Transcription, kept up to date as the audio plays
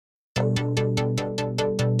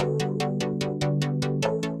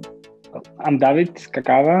I'm Davit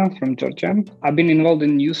Kakava from Georgia. I've been involved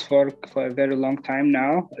in youth work for a very long time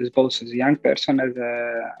now, as both as a young person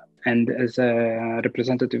and as a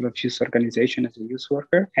representative of youth organization, as a youth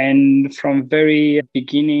worker. And from very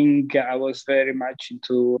beginning, I was very much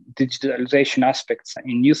into digitalization aspects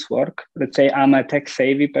in youth work. Let's say I'm a tech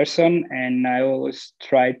savvy person, and I always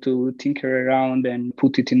try to tinker around and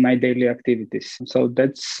put it in my daily activities. So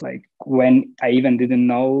that's like when I even didn't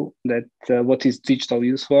know that what is digital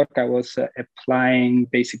youth work, I was applying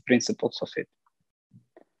basic principles of it.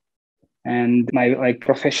 And my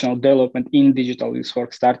professional development in digital youth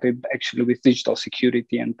work started actually with digital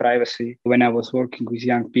security and privacy when I was working with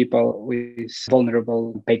young people with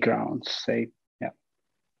vulnerable backgrounds,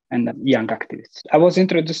 and young activists. I was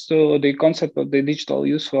introduced to the concept of the digital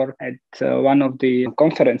youth work at one of the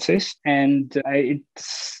conferences, and it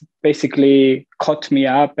basically caught me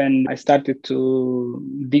up, and I started to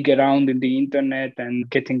dig around in the internet and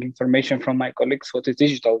getting information from my colleagues what is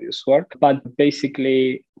digital youth work. But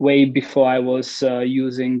basically, way before I was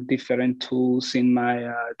using different tools in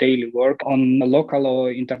my daily work on local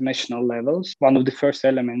or international levels. One of the first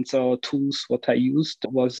elements or tools what I used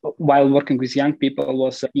was, while working with young people,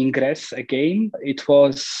 was Ingress, a game. It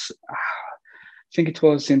was, I think it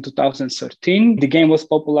was in 2013. The game was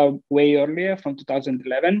popular way earlier, from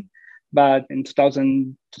 2011. But in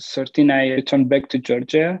 2013, I returned back to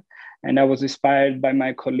Georgia, and I was inspired by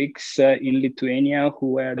my colleagues in Lithuania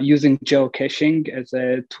who were using geocaching as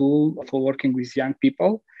a tool for working with young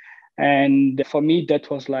people. And for me, that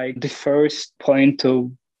was like the first point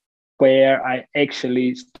to where I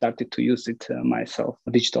actually started to use it myself,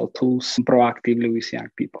 digital tools proactively with young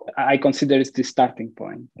people. I consider it the starting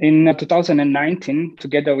point. In 2019,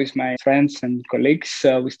 together with my friends and colleagues,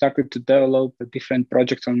 we started to develop different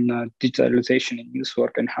projects on digitalization in youth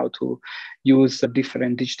work and how to use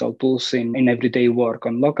different digital tools in everyday work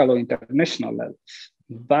on local or international levels.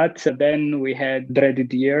 But then we had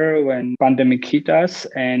dreaded year when pandemic hit us,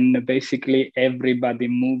 and basically everybody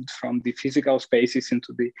moved from the physical spaces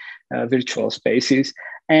into the virtual spaces.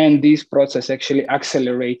 And this process actually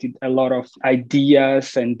accelerated a lot of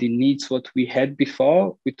ideas and the needs what we had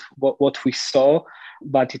before with what we saw,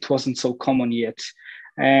 but it wasn't so common yet.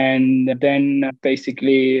 And then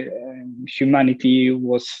basically humanity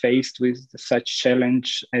was faced with such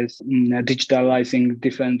challenge as digitalizing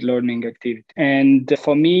different learning activities. And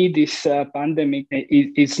for me, this pandemic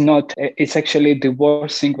it's actually the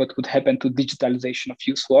worst thing what could happen to digitalization of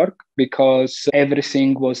youth work, because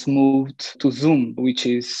everything was moved to Zoom, which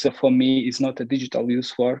is for me is not a digital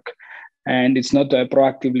youth work. And it's not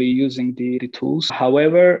proactively using the tools.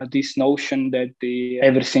 However, this notion that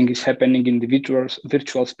everything is happening in the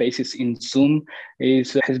virtual spaces in Zoom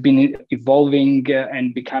has been evolving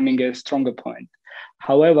and becoming a stronger point.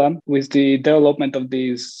 However, with the development of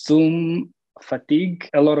the Zoom fatigue,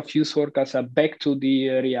 a lot of youth workers are back to the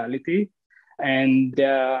reality. And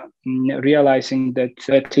realizing that,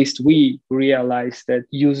 at least we realize that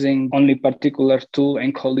using only particular tool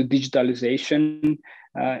and call it digitalization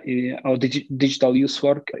or digital youth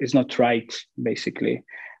work is not right, basically.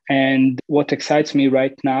 And what excites me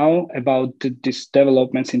right now about these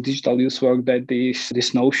developments in digital youth work, that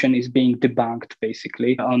this notion is being debunked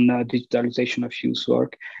basically on digitalization of youth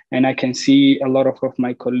work. And I can see a lot of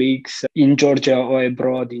my colleagues in Georgia or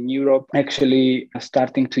abroad in Europe actually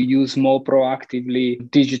starting to use more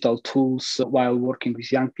proactively digital tools while working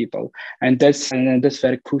with young people. And that's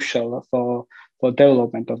very crucial for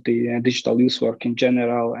development of the digital youth work in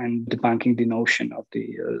general, and debunking the notion of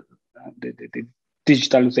the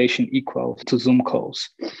digitalization equal to Zoom calls.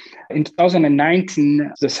 In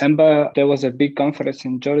 2019, December, there was a big conference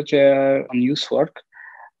in Georgia on youth work.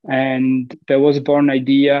 And there was born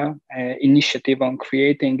initiative on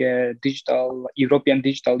creating a European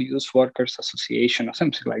Digital Youth Workers Association or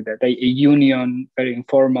something like that, a union, very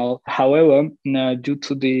informal. However, due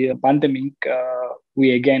to the pandemic,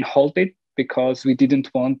 we again halted, because we didn't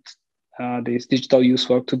want this digital youth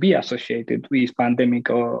work to be associated with pandemic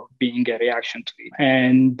or being a reaction to it.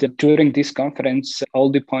 And during this conference, all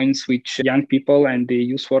the points which young people and the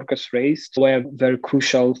youth workers raised were very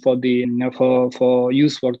crucial for for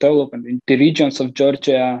youth work development. In the regions of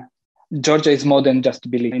Georgia is more than just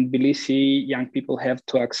Tbilisi. In Tbilisi, young people have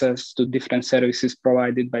to access to different services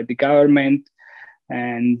provided by the government.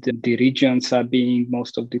 And the regions are being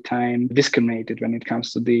most of the time discriminated when it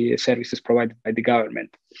comes to the services provided by the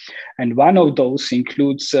government. And one of those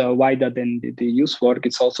includes, wider than the youth work,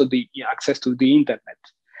 it's also the access to the internet.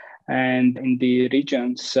 And in the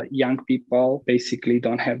regions, young people basically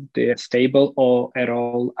don't have the stable or at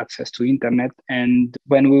all access to internet. And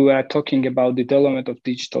when we were talking about the development of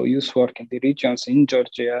digital youth work in the regions in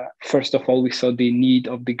Georgia, first of all, we saw the need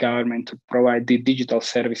of the government to provide the digital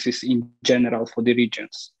services in general for the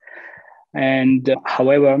regions. And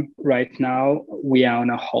however, right now we are on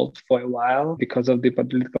a hold for a while because of the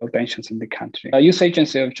political tensions in the country. The Youth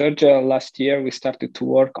Agency of Georgia, last year, we started to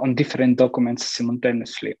work on different documents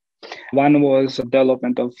simultaneously. One was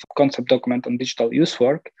development of concept document on digital youth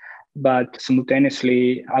work, but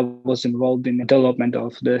simultaneously I was involved in the development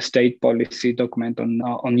of the state policy document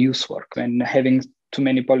on youth work. And having too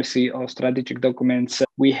many policy or strategic documents,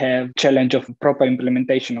 we have challenge of proper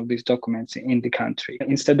implementation of these documents in the country.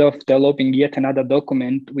 Instead of developing yet another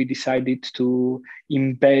document, we decided to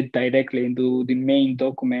embed directly into the main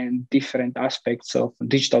document different aspects of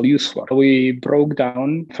digital youth work. We broke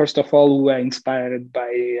down, first of all, we were inspired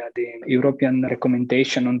by the European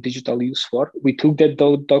recommendation on digital youth work. We took that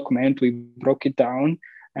document, we broke it down,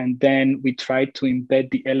 and then we tried to embed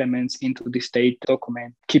the elements into the state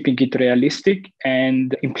document, keeping it realistic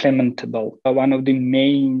and implementable. One of the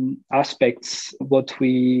main aspects what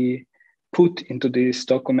we put into this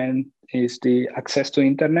document is the access to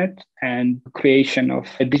internet and creation of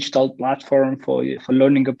a digital platform for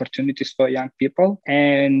learning opportunities for young people,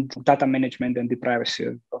 and data management and the privacy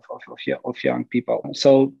of young people.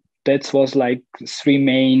 So that was like three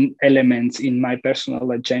main elements in my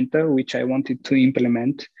personal agenda, which I wanted to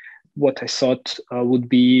implement, what I thought would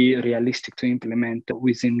be realistic to implement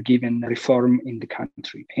within given reform in the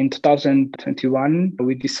country. In 2021,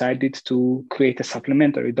 we decided to create a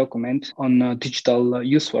supplementary document on digital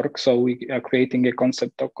youth work. So we are creating a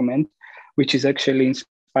concept document, which is actually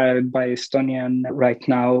inspired by Estonian. Right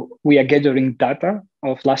now, we are gathering data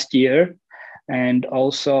of last year. And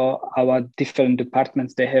also our different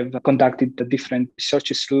departments, they have conducted the different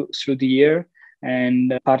researches through the year.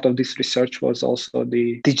 And part of this research was also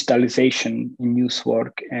the digitalization in youth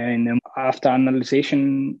work. And after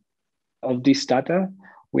analyzation of this data,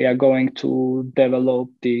 we are going to develop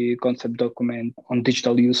the concept document on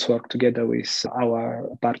digital youth work together with our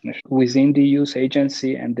partners within the youth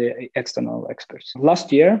agency and the external experts.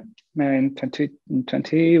 Last year, in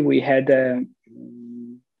 2020, we had a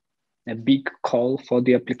big call for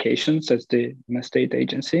the applications as the state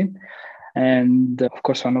agency. And of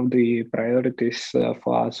course, one of the priorities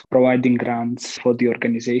for us, providing grants for the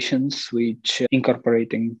organizations which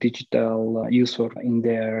incorporating digital youth work in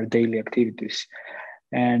their daily activities.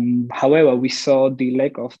 And however, we saw the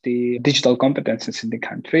lack of the digital competences in the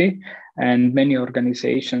country, and many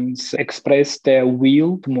organizations expressed their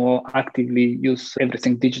will to more actively use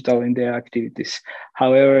everything digital in their activities.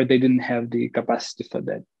 However, they didn't have the capacity for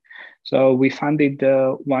that. So we funded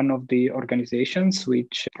one of the organizations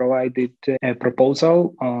which provided a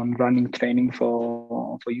proposal on running training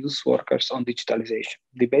for youth workers on digitalization.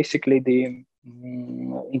 Basically, the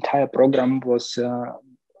entire program was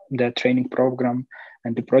the training program,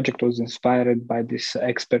 and the project was inspired by this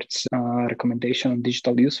expert's recommendation on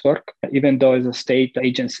digital youth work. Even though as a state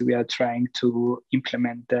agency, we are trying to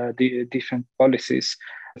implement the different policies.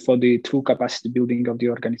 For the true capacity building of the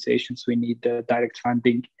organizations, we need direct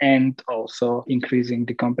funding and also increasing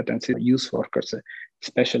the competency of youth workers,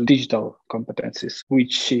 especially digital competencies,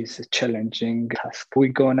 which is a challenging task.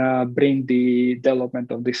 We're gonna bring the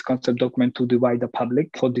development of this concept document to the wider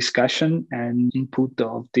public for discussion and input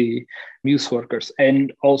of the youth workers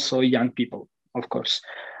and also young people, of course.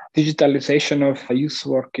 Digitalization of youth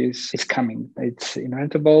work is coming. It's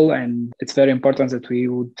inevitable, and it's very important that we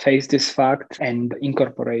would face this fact and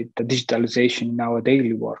incorporate the digitalization in our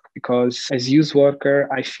daily work. Because as youth worker,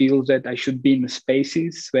 I feel that I should be in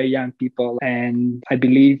spaces where young people, and I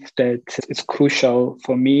believe that it's crucial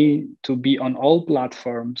for me to be on all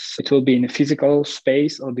platforms. It will be in a physical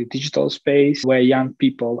space or the digital space where young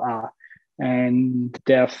people are. And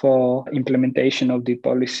therefore, implementation of the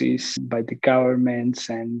policies by the governments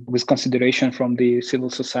and with consideration from the civil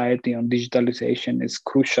society on digitalization is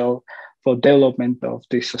crucial for development of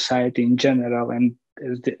the society in general. And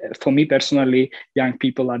for me personally, young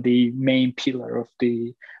people are the main pillar of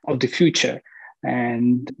the future,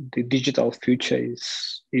 and the digital future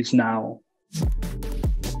is now.